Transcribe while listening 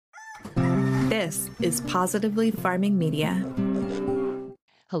This is Positively Farming Media.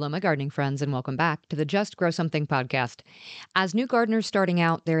 Hello, my gardening friends, and welcome back to the Just Grow Something podcast. As new gardeners starting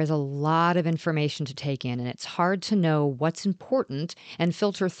out, there is a lot of information to take in, and it's hard to know what's important and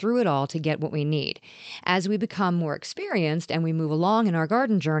filter through it all to get what we need. As we become more experienced and we move along in our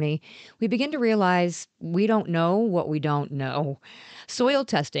garden journey, we begin to realize we don't know what we don't know. Soil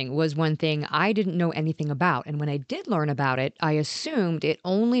testing was one thing I didn't know anything about, and when I did learn about it, I assumed it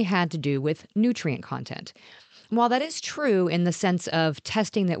only had to do with nutrient content. While that is true in the sense of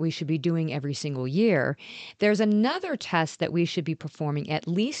testing that we should be doing every single year, there's another test that we should be performing at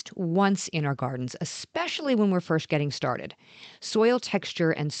least once in our gardens, especially when we're first getting started: soil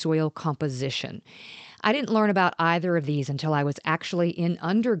texture and soil composition. I didn't learn about either of these until I was actually in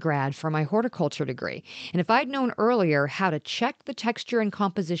undergrad for my horticulture degree. And if I'd known earlier how to check the texture and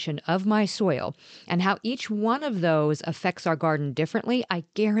composition of my soil and how each one of those affects our garden differently, I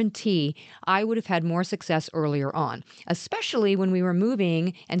guarantee I would have had more success earlier on, especially when we were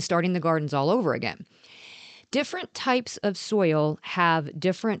moving and starting the gardens all over again. Different types of soil have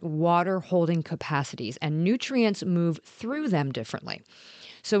different water holding capacities, and nutrients move through them differently.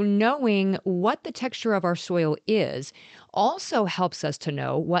 So knowing what the texture of our soil is also helps us to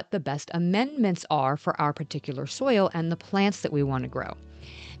know what the best amendments are for our particular soil and the plants that we want to grow.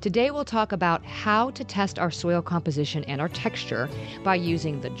 Today we'll talk about how to test our soil composition and our texture by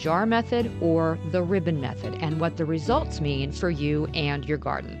using the jar method or the ribbon method, and what the results mean for you and your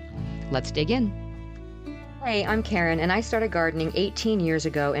garden. Let's dig in. Hey, I'm Karen, and I started gardening 18 years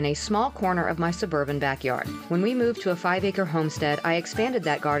ago in a small corner of my suburban backyard. When we moved to a 5-acre homestead, I expanded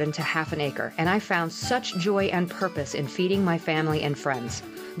that garden to half an acre, and I found such joy and purpose in feeding my family and friends.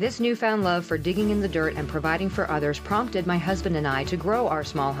 This newfound love for digging in the dirt and providing for others prompted my husband and I to grow our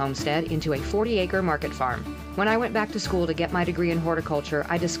small homestead into a 40-acre market farm. When I went back to school to get my degree in horticulture,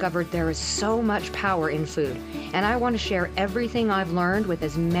 I discovered there is so much power in food, and I want to share everything I've learned with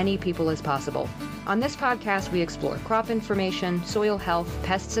as many people as possible. On this podcast, we explore crop information, soil health,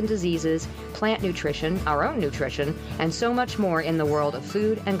 pests and diseases, plant nutrition, our own nutrition, and so much more in the world of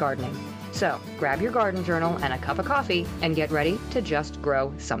food and gardening. So grab your garden journal and a cup of coffee and get ready to just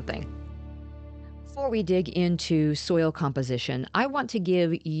grow something. Before we dig into soil composition, I want to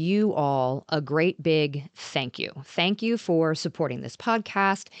give you all a great big thank you. Thank you for supporting this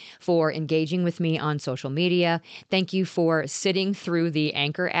podcast, for engaging with me on social media. Thank you for sitting through the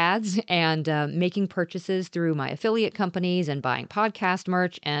anchor ads and making purchases through my affiliate companies and buying podcast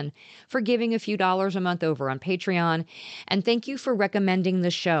merch, and for giving a few dollars a month over on Patreon. And thank you for recommending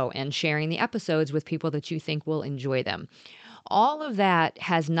the show and sharing the episodes with people that you think will enjoy them. All of that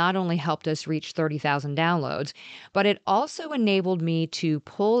has not only helped us reach 30,000 downloads, but it also enabled me to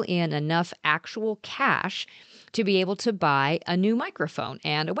pull in enough actual cash to be able to buy a new microphone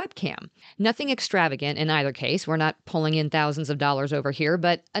and a webcam. Nothing extravagant in either case. We're not pulling in thousands of dollars over here,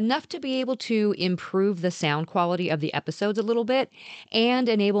 but enough to be able to improve the sound quality of the episodes a little bit and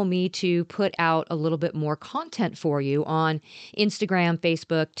enable me to put out a little bit more content for you on Instagram,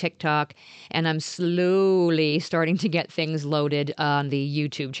 Facebook, TikTok, and I'm slowly starting to get things loaded on the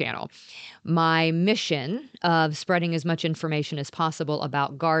YouTube channel. My mission of spreading as much information as possible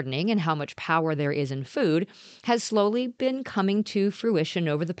about gardening and how much power there is in food has slowly been coming to fruition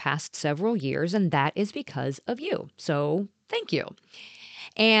over the past several years, and that is because of you. So thank you.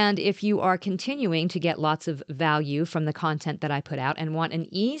 And if you are continuing to get lots of value from the content that I put out and want an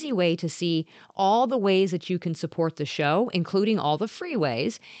easy way to see all the ways that you can support the show, including all the free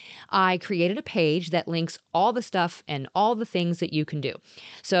ways, I created a page that links all the stuff and all the things that you can do.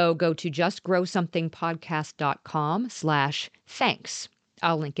 So go to justgrowsomethingpodcast.com/thanks.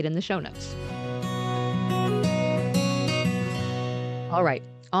 I'll link it in the show notes. All right.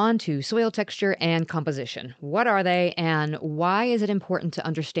 On to soil texture and composition. What are they, and why is it important to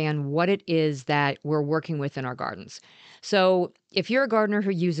understand what it is that we're working with in our gardens? So if you're a gardener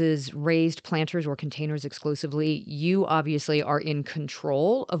who uses raised planters or containers exclusively, you obviously are in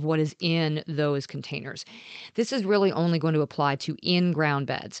control of what is in those containers. This is really only going to apply to in-ground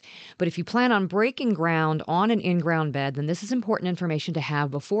beds. But if you plan on breaking ground on an in-ground bed, then this is important information to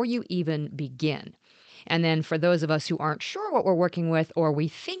have before you even begin. And then for those of us who aren't sure what we're working with, or we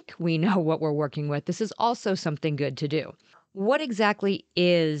think we know what we're working with, this is also something good to do. What exactly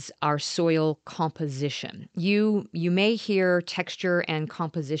is our soil composition? You may hear texture and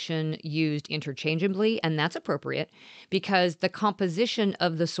composition used interchangeably, and that's appropriate because the composition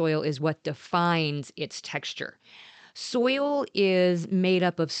of the soil is what defines its texture. Soil is made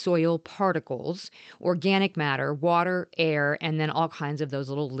up of soil particles, organic matter, water, air, and then all kinds of those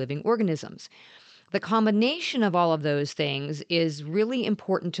little living organisms. The combination of all of those things is really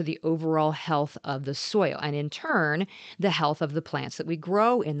important to the overall health of the soil and, in turn, the health of the plants that we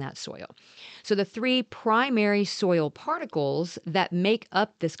grow in that soil. So, the three primary soil particles that make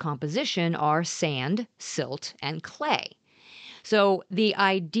up this composition are sand, silt, and clay. So, the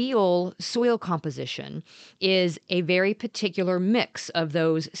ideal soil composition is a very particular mix of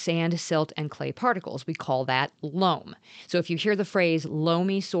those sand, silt, and clay particles. We call that loam. So, if you hear the phrase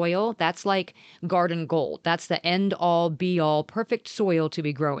loamy soil, that's like garden gold. That's the end all, be all, perfect soil to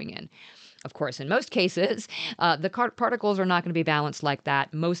be growing in. Of course, in most cases, the particles are not going to be balanced like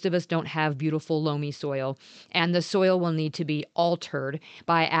that. Most of us don't have beautiful loamy soil, and the soil will need to be altered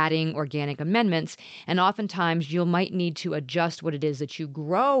by adding organic amendments. And oftentimes, you might need to adjust what it is that you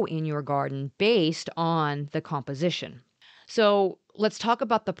grow in your garden based on the composition. So let's talk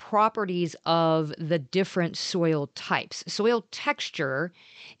about the properties of the different soil types. Soil texture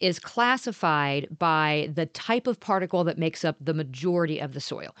is classified by the type of particle that makes up the majority of the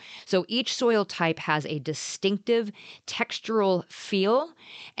soil. So each soil type has a distinctive textural feel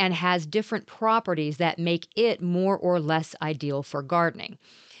and has different properties that make it more or less ideal for gardening.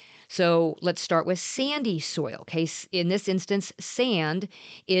 So let's start with sandy soil. Okay, in this instance, sand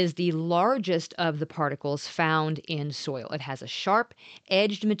is the largest of the particles found in soil. It has a sharp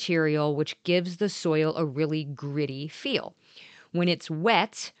edged material which gives the soil a really gritty feel. When it's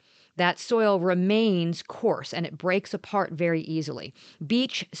wet, that soil remains coarse and it breaks apart very easily.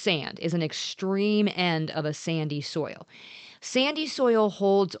 Beach sand is an extreme end of a sandy soil. Sandy soil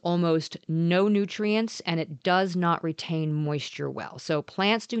holds almost no nutrients and it does not retain moisture well. So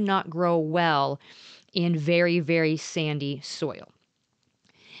plants do not grow well in very, very sandy soil.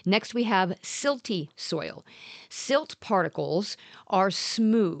 Next, we have silty soil. Silt particles are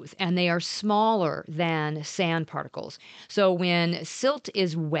smooth and they are smaller than sand particles. So when silt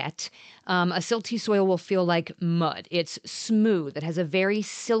is wet, a silty soil will feel like mud. It's smooth, it has a very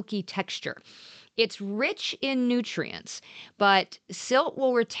silky texture. It's rich in nutrients, but silt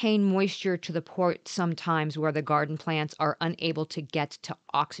will retain moisture to the point sometimes where the garden plants are unable to get to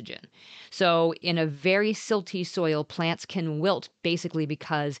oxygen. So, in a very silty soil, plants can wilt basically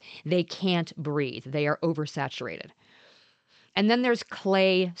because they can't breathe. They are oversaturated. And then there's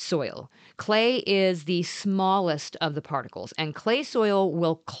clay soil. Clay is the smallest of the particles, and clay soil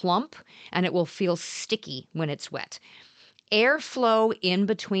will clump and it will feel sticky when it's wet. Airflow in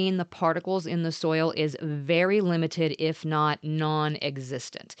between the particles in the soil is very limited, if not non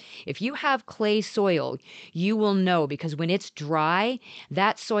existent. If you have clay soil, you will know because when it's dry,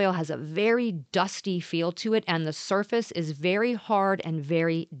 that soil has a very dusty feel to it, and the surface is very hard and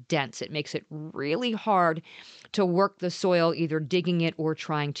very dense. It makes it really hard to work the soil, either digging it or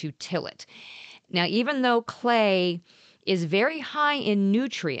trying to till it. Now, even though clay is very high in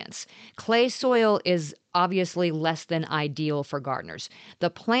nutrients, clay soil is obviously less than ideal for gardeners. The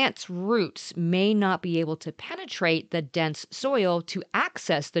plant's roots may not be able to penetrate the dense soil to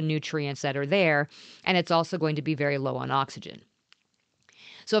access the nutrients that are there, and it's also going to be very low on oxygen.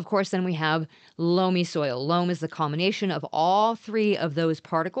 So, of course, then we have loamy soil. Loam is the combination of all three of those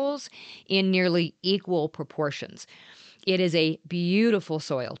particles in nearly equal proportions. It is a beautiful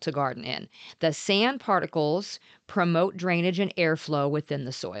soil to garden in. The sand particles promote drainage and airflow within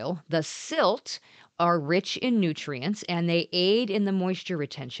the soil. The silt are rich in nutrients and they aid in the moisture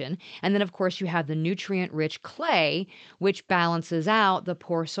retention. And then, of course, you have the nutrient rich clay, which balances out the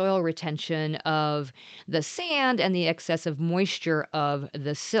poor soil retention of the sand and the excessive moisture of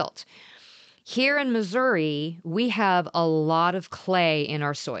the silt. Here in Missouri, we have a lot of clay in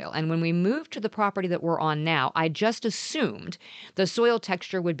our soil. And when we moved to the property that we're on now, I just assumed the soil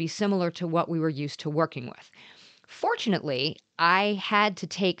texture would be similar to what we were used to working with. Fortunately, I had to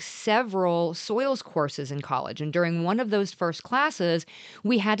take several soils courses in college. And during one of those first classes,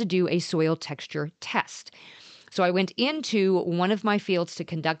 we had to do a soil texture test. So I went into one of my fields to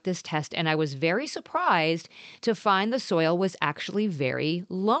conduct this test, and I was very surprised to find the soil was actually very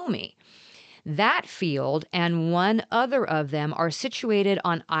loamy. That field and one other of them are situated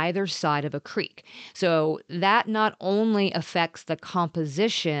on either side of a creek. So that not only affects the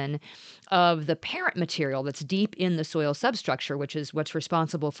composition of the parent material that's deep in the soil substructure, which is what's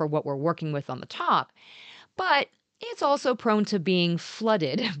responsible for what we're working with on the top, but it's also prone to being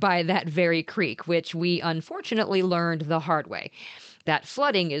flooded by that very creek, which we unfortunately learned the hard way. That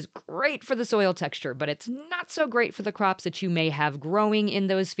flooding is great for the soil texture, but it's not so great for the crops that you may have growing in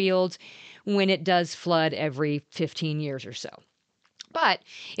those fields when it does flood every 15 years or so. But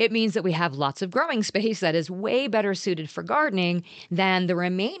it means that we have lots of growing space that is way better suited for gardening than the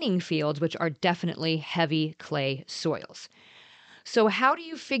remaining fields, which are definitely heavy clay soils. So, how do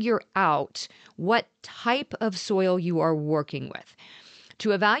you figure out what type of soil you are working with?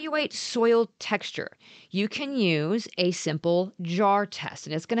 To evaluate soil texture, you can use a simple jar test,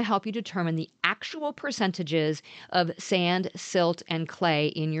 and it's going to help you determine the actual percentages of sand, silt, and clay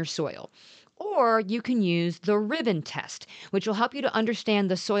in your soil. Or you can use the ribbon test, which will help you to understand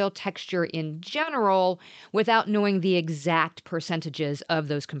the soil texture in general without knowing the exact percentages of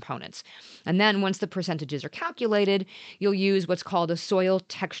those components. And then once the percentages are calculated, you'll use what's called a soil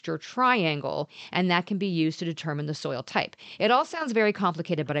texture triangle, and that can be used to determine the soil type. It all sounds very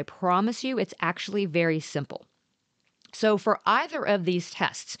complicated, but I promise you it's actually very simple. So, for either of these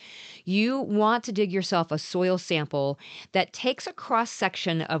tests, you want to dig yourself a soil sample that takes a cross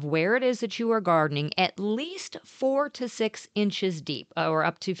section of where it is that you are gardening at least 4 to 6 inches deep, or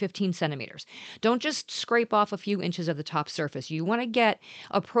up to 15 centimeters. Don't just scrape off a few inches of the top surface. You want to get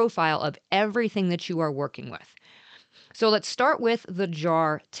a profile of everything that you are working with. So let's start with the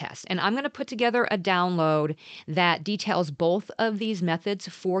jar test. And I'm going to put together a download that details both of these methods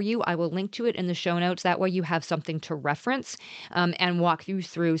for you. I will link to it in the show notes. That way you have something to reference and walk you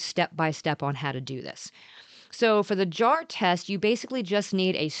through step by step on how to do this. So for the jar test, you basically just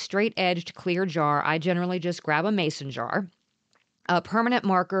need a straight-edged clear jar. I generally just grab a mason jar, a permanent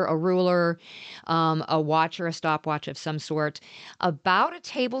marker, a ruler, a watch or a stopwatch of some sort, about a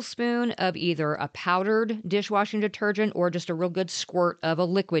tablespoon of either a powdered dishwashing detergent or just a real good squirt of a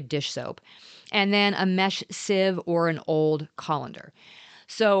liquid dish soap, and then a mesh sieve or an old colander.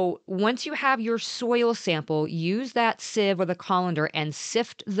 So once you have your soil sample, use that sieve or the colander and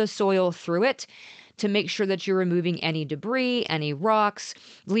sift the soil through it to make sure that you're removing any debris, any rocks,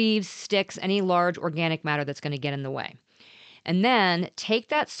 leaves, sticks, any large organic matter that's going to get in the way. And then take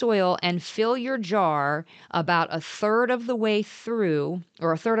that soil and fill your jar about a third of the way through,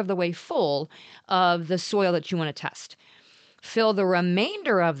 or a third of the way full of the soil that you want to test. Fill the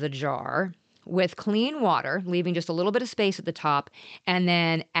remainder of the jar with clean water, leaving just a little bit of space at the top, and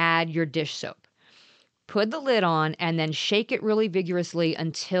then add your dish soap. Put the lid on and then shake it really vigorously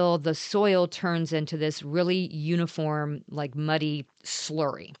until the soil turns into this really uniform, like muddy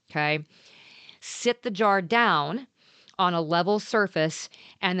slurry. Okay. Sit the jar down on a level surface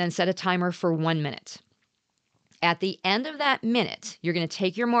and then set a timer for 1 minute. At the end of that minute, you're going to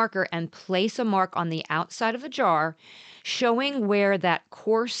take your marker and place a mark on the outside of the jar, showing where that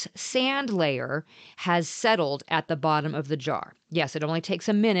coarse sand layer has settled at the bottom of the jar. Yes, it only takes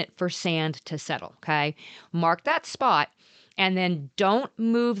a minute for sand to settle, okay? Mark that spot and then don't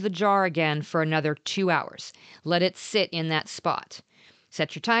move the jar again for another 2 hours. Let it sit in that spot.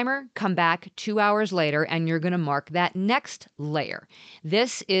 Set your timer, come back 2 hours later, and you're going to mark that next layer.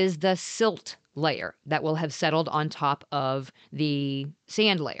 This is the silt layer that will have settled on top of the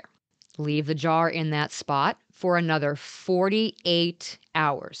sand layer. Leave the jar in that spot for another 48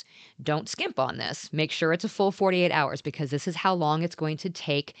 hours. Don't skimp on this. Make sure it's a full 48 hours because this is how long it's going to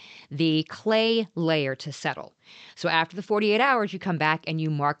take the clay layer to settle. So after the 48 hours, you come back and you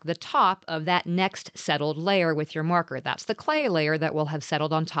mark the top of that next settled layer with your marker. That's the clay layer that will have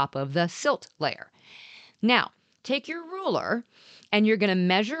settled on top of the silt layer. Now, take your ruler and you're going to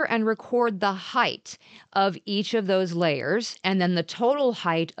measure and record the height of each of those layers and then the total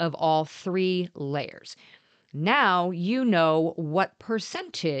height of all 3 layers. Now you know what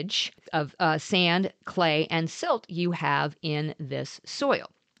percentage of sand, clay, and silt you have in this soil.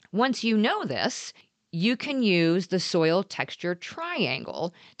 Once you know this, you can use the soil texture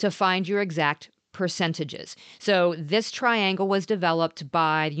triangle to find your exact percentages. So this triangle was developed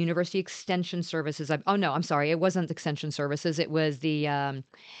by the University Extension Services. I'm sorry, it wasn't Extension Services. It was the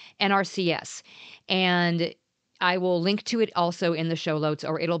NRCS. And I will link to it also in the show notes,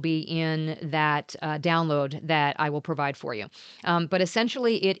 or it'll be in that download that I will provide for you. But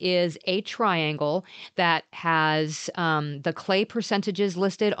essentially, it is a triangle that has the clay percentages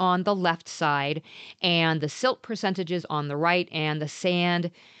listed on the left side, and the silt percentages on the right, and the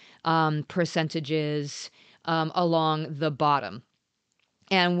sand percentages along the bottom.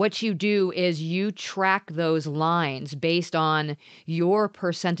 And what you do is you track those lines based on your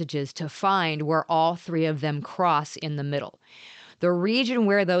percentages to find where all 3 of them cross in the middle. The region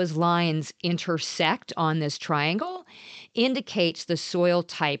where those lines intersect on this triangle indicates the soil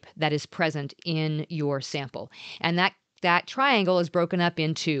type that is present in your sample. And that triangle is broken up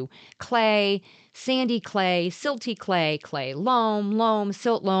into clay, sandy clay, silty clay, clay loam,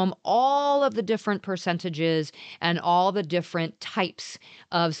 silt loam, all of the different percentages and all the different types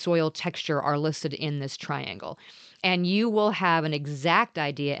of soil texture are listed in this triangle. And you will have an exact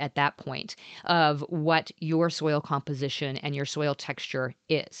idea at that point of what your soil composition and your soil texture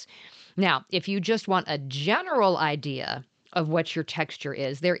is. Now, if you just want a general idea of what your texture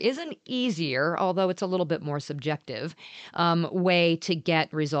is. There is an easier, although it's a little bit more subjective, way to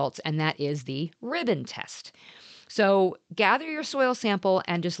get results, and that is the ribbon test. So gather your soil sample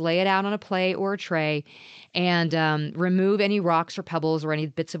and just lay it out on a plate or a tray and remove any rocks or pebbles or any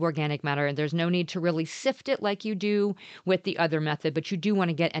bits of organic matter. And there's no need to really sift it like you do with the other method, but you do want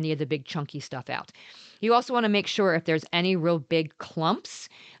to get any of the big chunky stuff out. You also want to make sure if there's any real big clumps,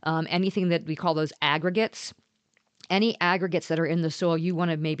 anything that we call those aggregates, any aggregates that are in the soil, you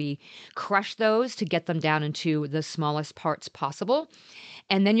want to maybe crush those to get them down into the smallest parts possible.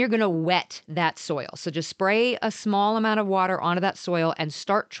 And then you're going to wet that soil. So just spray a small amount of water onto that soil and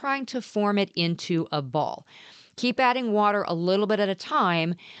start trying to form it into a ball. Keep adding water a little bit at a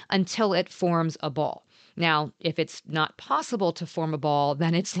time until it forms a ball. Now, if it's not possible to form a ball,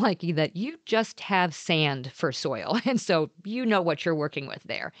 then it's likely that you just have sand for soil. And so you know what you're working with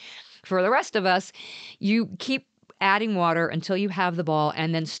there. For the rest of us, you keep adding water until you have the ball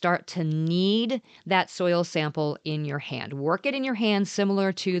and then start to knead that soil sample in your hand. Work it in your hand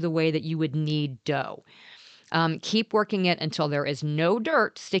similar to the way that you would knead dough. Keep working it until there is no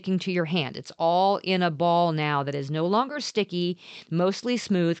dirt sticking to your hand. It's all in a ball now that is no longer sticky, mostly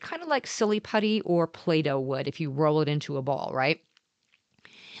smooth, kind of like silly putty or Play-Doh would if you roll it into a ball, right?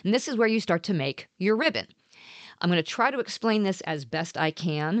 And this is where you start to make your ribbon. I'm going to try to explain this as best I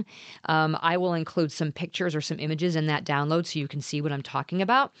can. I will include some pictures or some images in that download so you can see what I'm talking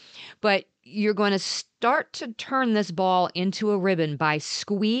about. But you're going to start to turn this ball into a ribbon by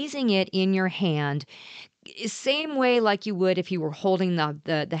squeezing it in your hand, same way like you would if you were holding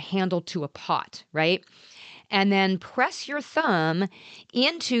the handle to a pot, right? And then press your thumb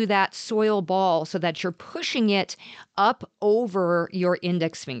into that soil ball so that you're pushing it up over your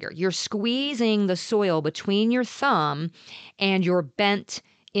index finger. You're squeezing the soil between your thumb and your bent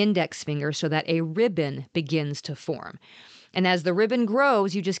index finger so that a ribbon begins to form. And as the ribbon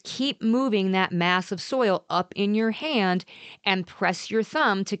grows, you just keep moving that mass of soil up in your hand and press your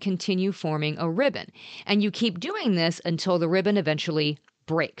thumb to continue forming a ribbon. And you keep doing this until the ribbon eventually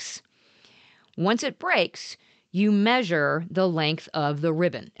breaks. Once it breaks, you measure the length of the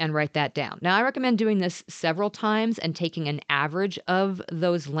ribbon and write that down. Now, I recommend doing this several times and taking an average of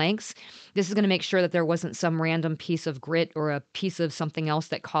those lengths. This is going to make sure that there wasn't some random piece of grit or a piece of something else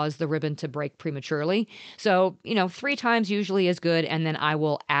that caused the ribbon to break prematurely. So, 3 times usually is good, and then I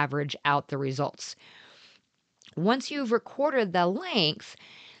will average out the results. Once you've recorded the length,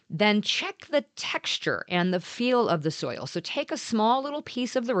 then check the texture and the feel of the soil. So take a small little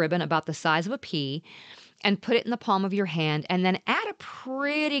piece of the ribbon about the size of a pea and put it in the palm of your hand, and then add a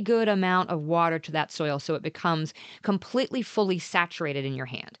pretty good amount of water to that soil so it becomes completely fully saturated in your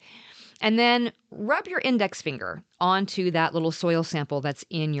hand. And then rub your index finger onto that little soil sample that's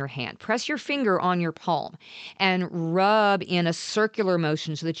in your hand. Press your finger on your palm and rub in a circular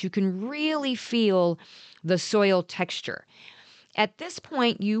motion so that you can really feel the soil texture. At this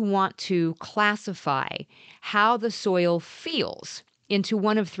point, you want to classify how the soil feels into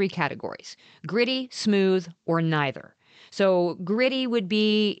one of 3 categories: gritty, smooth, or neither. So gritty would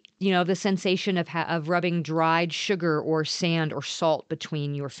be, the sensation of rubbing dried sugar or sand or salt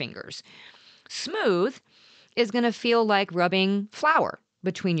between your fingers. Smooth is going to feel like rubbing flour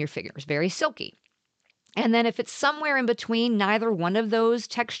between your fingers, very silky. And then if it's somewhere in between, neither one of those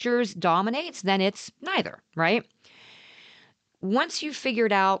textures dominates, then it's neither, right? Once you've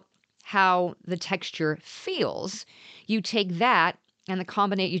figured out how the texture feels, you take that and a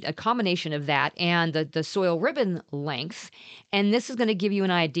combination of that and the soil ribbon length, and this is going to give you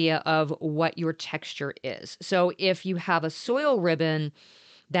an idea of what your texture is. So if you have a soil ribbon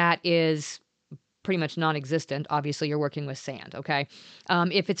that is pretty much non-existent, obviously you're working with sand, okay?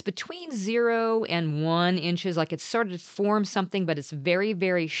 If it's between 0 and 1 inches, like it's started to form something, but it's very,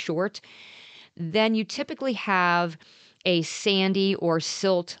 very short, then you typically have a sandy or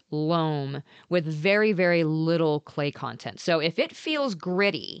silt loam with very, very little clay content. So if it feels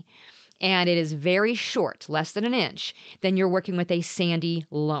gritty and it is very short, less than an inch, then you're working with a sandy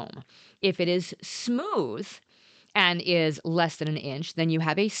loam. If it is smooth and is less than an inch, then you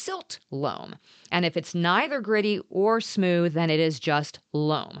have a silt loam. And if it's neither gritty or smooth, then it is just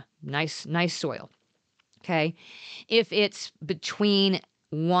loam. Nice soil. Okay. If it's between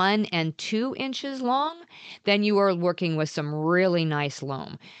 1 and 2 inches long, then you are working with some really nice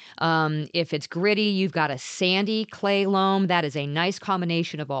loam. If it's gritty, you've got a sandy clay loam. That is a nice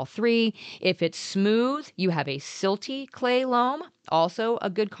combination of all 3. If it's smooth, you have a silty clay loam, also a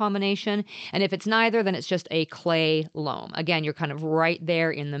good combination. And if it's neither, then it's just a clay loam. Again, you're kind of right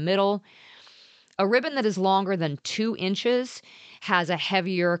there in the middle. A ribbon that is longer than 2 inches has a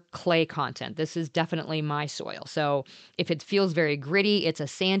heavier clay content. This is definitely my soil. So if it feels very gritty, it's a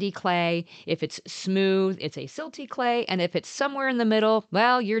sandy clay. If it's smooth, it's a silty clay. And if it's somewhere in the middle,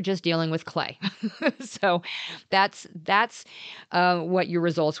 well, you're just dealing with clay. So that's what your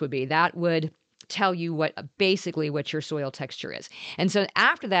results would be. That would tell you what your soil texture is. And so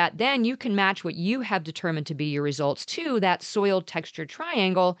after that, then you can match what you have determined to be your results to that soil texture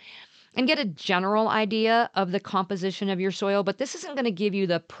triangle and get a general idea of the composition of your soil. But this isn't going to give you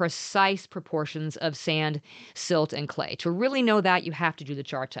the precise proportions of sand, silt, and clay. To really know that, you have to do the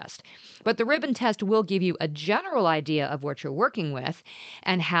char test. But the ribbon test will give you a general idea of what you're working with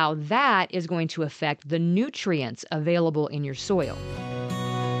and how that is going to affect the nutrients available in your soil.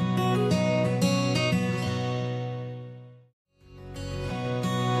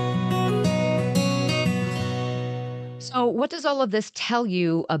 So, what does all of this tell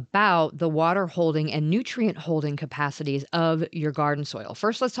you about the water holding and nutrient holding capacities of your garden soil?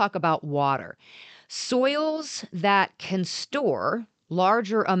 First, let's talk about water. Soils that can store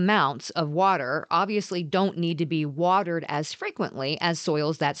larger amounts of water obviously don't need to be watered as frequently as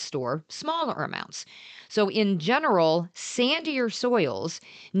soils that store smaller amounts. So, in general, sandier soils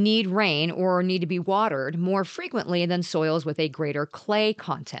need rain or need to be watered more frequently than soils with a greater clay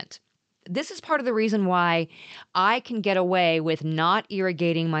content. This is part of the reason why I can get away with not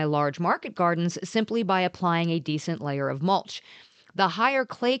irrigating my large market gardens simply by applying a decent layer of mulch. The higher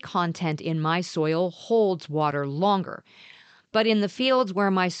clay content in my soil holds water longer. But in the fields where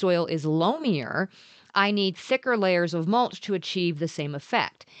my soil is loamier, I need thicker layers of mulch to achieve the same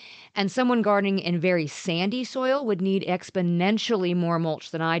effect. And someone gardening in very sandy soil would need exponentially more mulch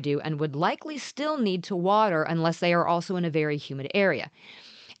than I do and would likely still need to water unless they are also in a very humid area.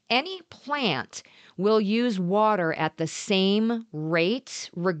 Any plant will use water at the same rate,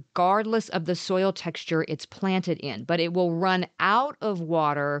 regardless of the soil texture it's planted in, but it will run out of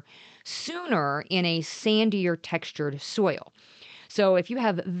water sooner in a sandier textured soil. So if you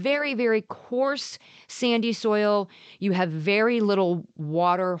have very, very coarse sandy soil, you have very little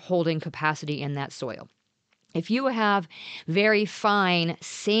water holding capacity in that soil. If you have very fine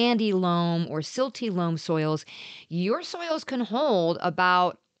sandy loam or silty loam soils, your soils can hold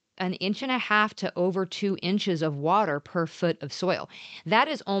about 1.5 inches to over 2 inches of water per foot of soil. That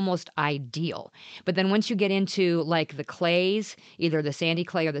is almost ideal. But then once you get into like the clays, either the sandy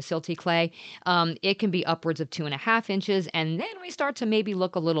clay or the silty clay, it can be upwards of 2.5 inches. And then we start to maybe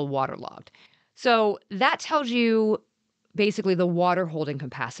look a little waterlogged. So that tells you basically the water holding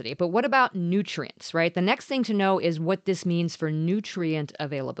capacity. But what about nutrients, right? The next thing to know is what this means for nutrient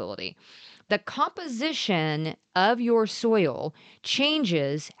availability. The composition of your soil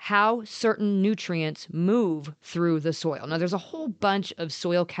changes how certain nutrients move through the soil. Now, there's a whole bunch of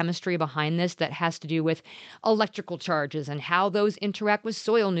soil chemistry behind this that has to do with electrical charges and how those interact with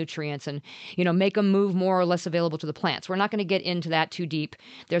soil nutrients and, make them move more or less available to the plants. We're not going to get into that too deep.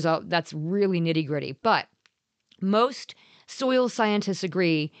 That's really nitty-gritty. But most soil scientists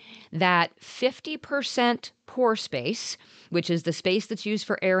agree that 50% pore space, which is the space that's used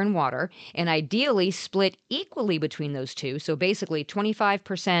for air and water, and ideally split equally between those two. So basically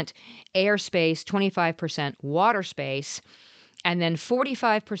 25% air space, 25% water space, and then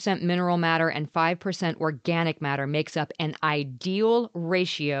 45% mineral matter and 5% organic matter makes up an ideal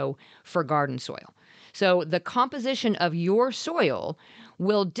ratio for garden soil. So the composition of your soil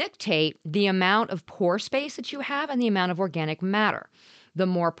will dictate the amount of pore space that you have and the amount of organic matter. The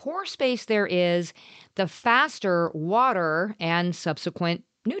more pore space there is, the faster water and subsequent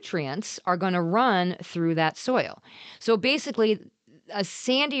nutrients are going to run through that soil. So basically, a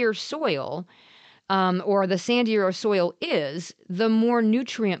sandier soil or the sandier a soil is, the more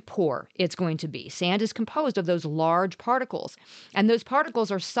nutrient poor it's going to be. Sand is composed of those large particles, and those particles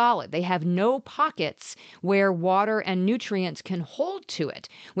are solid. They have no pockets where water and nutrients can hold to it,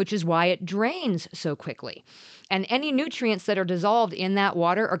 which is why it drains so quickly. And any nutrients that are dissolved in that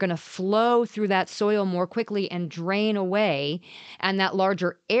water are going to flow through that soil more quickly and drain away, and that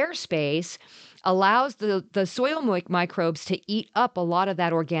larger airspace allows the soil microbes to eat up a lot of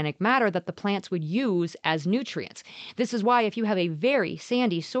that organic matter that the plants would use as nutrients. This is why if you have a very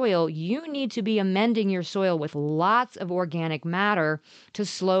sandy soil, you need to be amending your soil with lots of organic matter to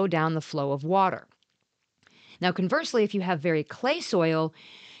slow down the flow of water. Now, conversely, if you have very clay soil,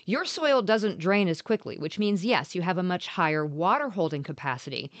 your soil doesn't drain as quickly, which means, yes, you have a much higher water holding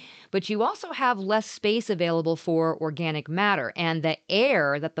capacity, but you also have less space available for organic matter and the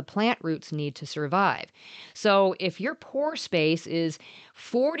air that the plant roots need to survive. So if your pore space is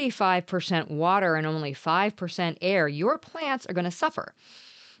 45% water and only 5% air, your plants are going to suffer.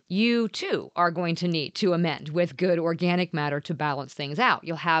 you too are going to need to amend with good organic matter to balance things out.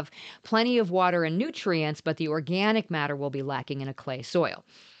 You'll have plenty of water and nutrients, but the organic matter will be lacking in a clay soil.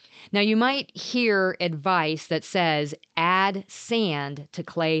 Now, you might hear advice that says add sand to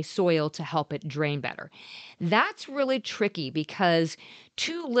clay soil to help it drain better. That's really tricky because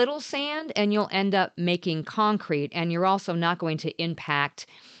too little sand and you'll end up making concrete, and you're also not going to impact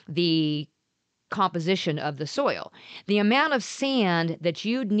the composition of the soil. The amount of sand that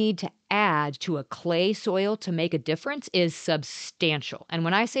you'd need to add to a clay soil to make a difference is substantial. And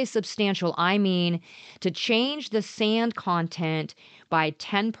when I say substantial, I mean to change the sand content by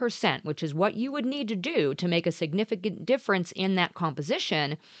 10%, which is what you would need to do to make a significant difference in that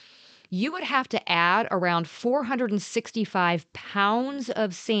composition. You would have to add around 465 pounds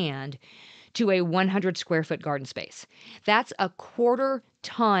of sand to a 100 square foot garden space. That's a quarter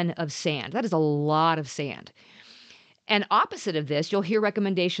ton of sand. That is a lot of sand. And opposite of this, you'll hear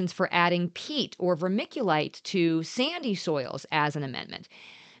recommendations for adding peat or vermiculite to sandy soils as an amendment.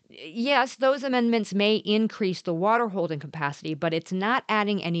 Yes, those amendments may increase the water holding capacity, but it's not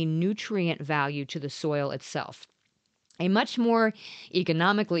adding any nutrient value to the soil itself. A much more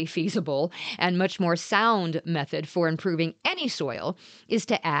economically feasible and much more sound method for improving any soil is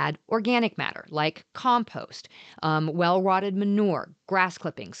to add organic matter like compost, well-rotted manure, grass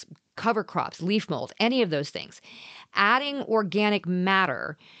clippings, cover crops, leaf mold, any of those things. Adding organic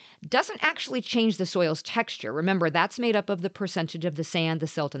matter doesn't actually change the soil's texture. Remember, that's made up of the percentage of the sand, the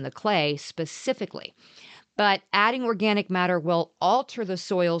silt, and the clay specifically. But adding organic matter will alter the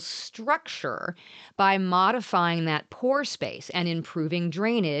soil's structure by modifying that pore space and improving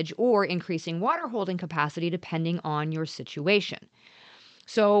drainage or increasing water holding capacity depending on your situation.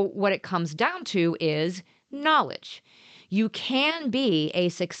 So what it comes down to is knowledge. You can be a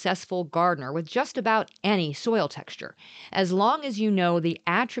successful gardener with just about any soil texture, as long as you know the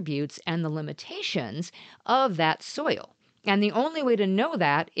attributes and the limitations of that soil. And the only way to know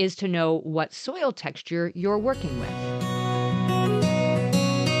that is to know what soil texture you're working with.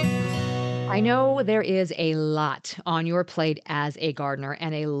 I know there is a lot on your plate as a gardener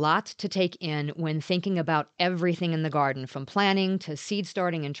and a lot to take in when thinking about everything in the garden, from planting to seed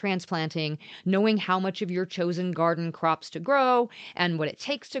starting and transplanting, knowing how much of your chosen garden crops to grow and what it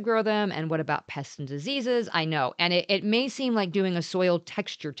takes to grow them, and what about pests and diseases. I know. And it may seem like doing a soil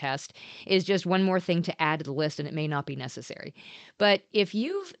texture test is just one more thing to add to the list, and it may not be necessary. But if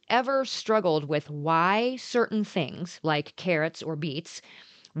you've ever struggled with why certain things like carrots or beets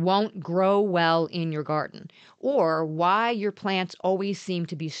won't grow well in your garden, or why your plants always seem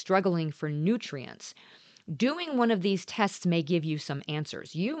to be struggling for nutrients, doing one of these tests may give you some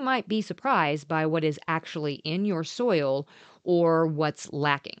answers. You might be surprised by what is actually in your soil or what's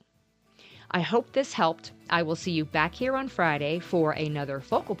lacking. I hope this helped. I will see you back here on Friday for another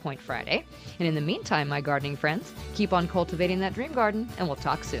Focal Point Friday. And in the meantime, my gardening friends, keep on cultivating that dream garden, and we'll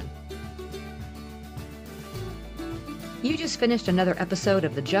talk soon. You just finished another episode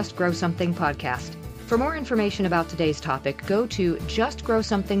of the Just Grow Something podcast. For more information about today's topic, go to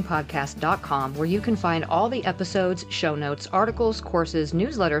justgrowsomethingpodcast.com, where you can find all the episodes, show notes, articles, courses,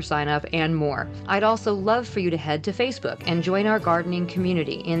 newsletter sign up, and more. I'd also love for you to head to Facebook and join our gardening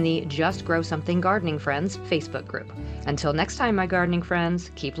community in the Just Grow Something Gardening Friends Facebook group. Until next time, my gardening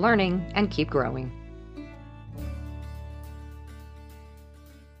friends, keep learning and keep growing.